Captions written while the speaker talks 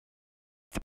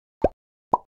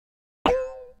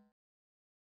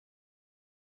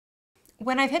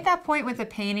when I've hit that point with a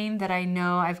painting that I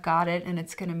know I've got it and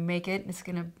it's gonna make it, it's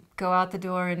gonna go out the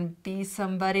door and be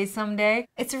somebody someday,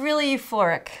 it's really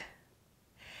euphoric.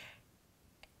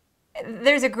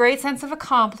 There's a great sense of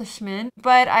accomplishment,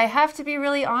 but I have to be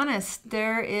really honest.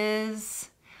 There's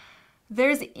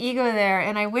ego there,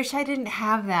 and I wish I didn't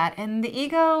have that. And the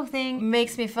ego thing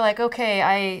makes me feel like,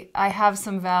 okay, I have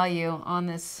some value on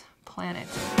this planet.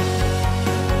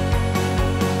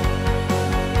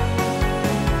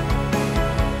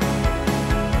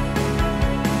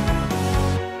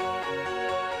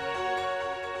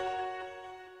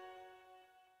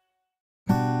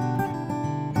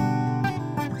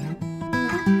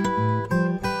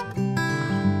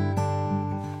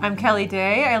 I'm Kellie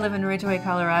Day. I live in Ridgway,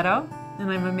 Colorado, and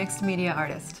I'm a mixed media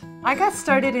artist. I got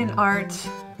started in art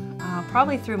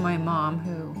probably through my mom,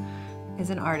 who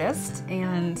is an artist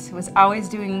and was always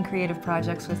doing creative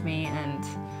projects with me and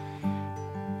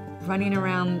running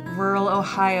around rural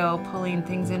Ohio pulling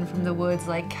things in from the woods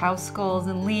like cow skulls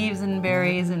and leaves and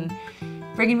berries and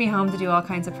bringing me home to do all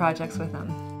kinds of projects with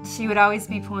them. She would always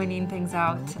be pointing things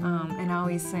out and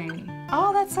always saying,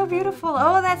 "Oh, that's so beautiful.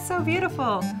 Oh, that's so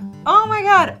beautiful. Oh my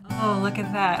God. Oh, look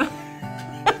at that."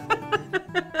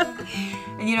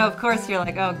 And you know, of course you're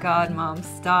like, "Oh God, Mom,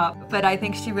 stop." But I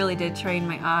think she really did train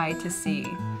my eye to see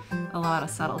a lot of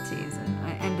subtleties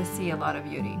and to see a lot of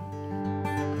beauty.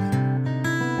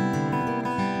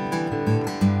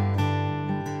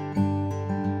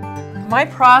 My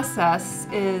process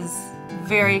is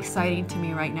very exciting to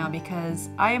me right now because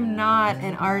I am not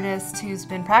an artist who's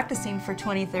been practicing for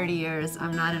 20, 30 years.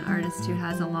 I'm not an artist who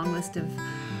has a long list of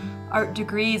art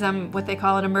degrees. I'm what they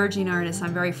call an emerging artist.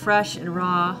 I'm very fresh and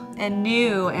raw and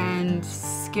new and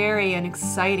scary and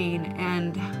exciting,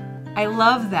 and I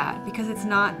love that because it's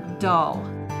not dull.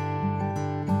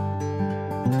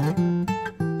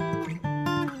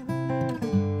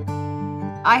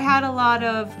 I had a lot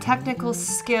of technical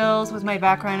skills with my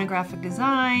background in graphic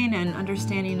design and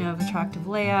understanding of attractive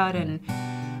layout and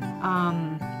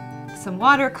some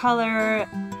watercolor.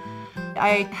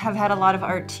 I have had a lot of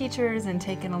art teachers and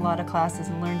taken a lot of classes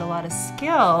and learned a lot of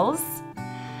skills,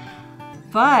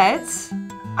 but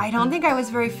I don't think I was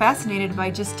very fascinated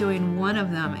by just doing one of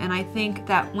them. And I think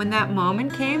that when that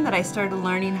moment came that I started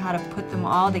learning how to put them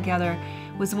all together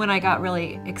was when I got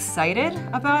really excited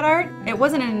about art. It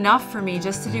wasn't enough for me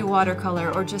just to do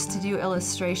watercolor or just to do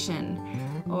illustration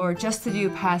or just to do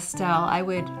pastel. I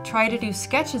would try to do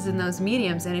sketches in those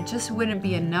mediums and it just wouldn't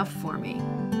be enough for me.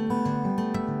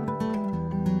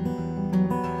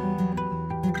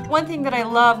 One thing that I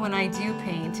love when I do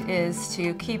paint is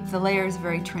to keep the layers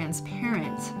very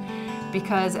transparent,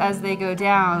 because as they go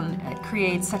down, it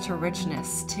creates such a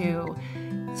richness to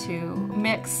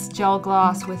mix gel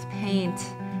gloss with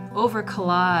paint over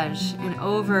collage and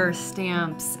over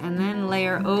stamps and then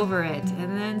layer over it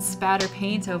and then spatter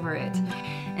paint over it.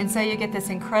 And so you get this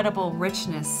incredible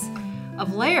richness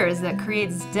of layers that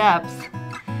creates depth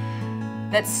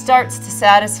that starts to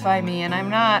satisfy me, and I'm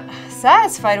not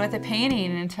satisfied with a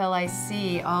painting until I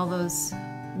see all those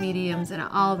mediums and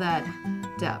all that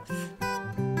depth.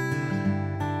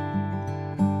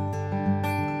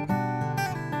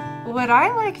 What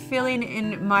I like feeling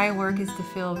in my work is to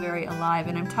feel very alive,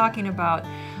 and I'm talking about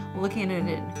looking at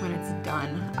it when it's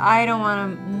done. I don't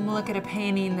want to look at a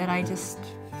painting that I just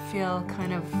feel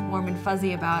kind of warm and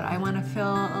fuzzy about. I want to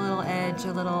feel a little edge,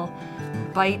 a little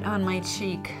bite on my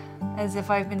cheek, as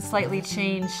if I've been slightly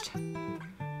changed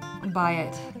by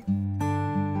it.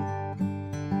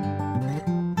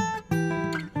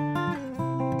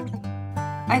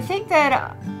 I think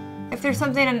that if there's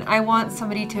something I want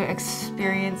somebody to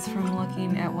experience from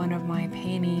looking at one of my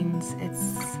paintings,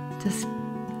 it's just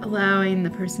allowing the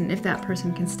person, if that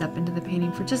person can step into the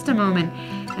painting for just a moment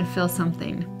and feel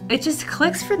something. It just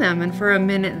clicks for them, and for a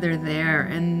minute they're there,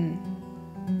 and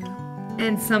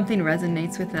something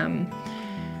resonates with them.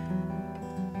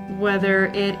 Whether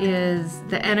it is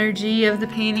the energy of the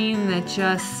painting that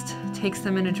just takes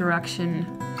them in a direction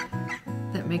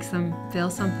that makes them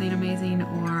feel something amazing,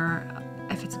 or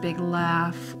if it's a big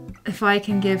laugh. If I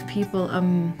can give people a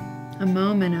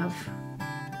moment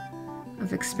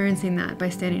of experiencing that by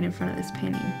standing in front of this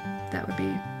painting, that would be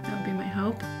my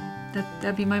hope.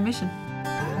 That'd be my mission.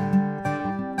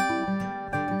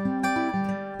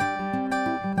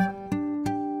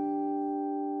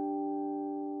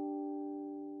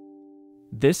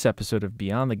 This episode of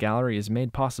Beyond the Gallery is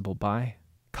made possible by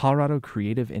Colorado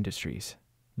Creative Industries,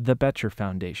 the Betcher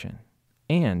Foundation,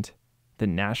 and the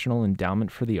National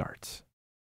Endowment for the Arts.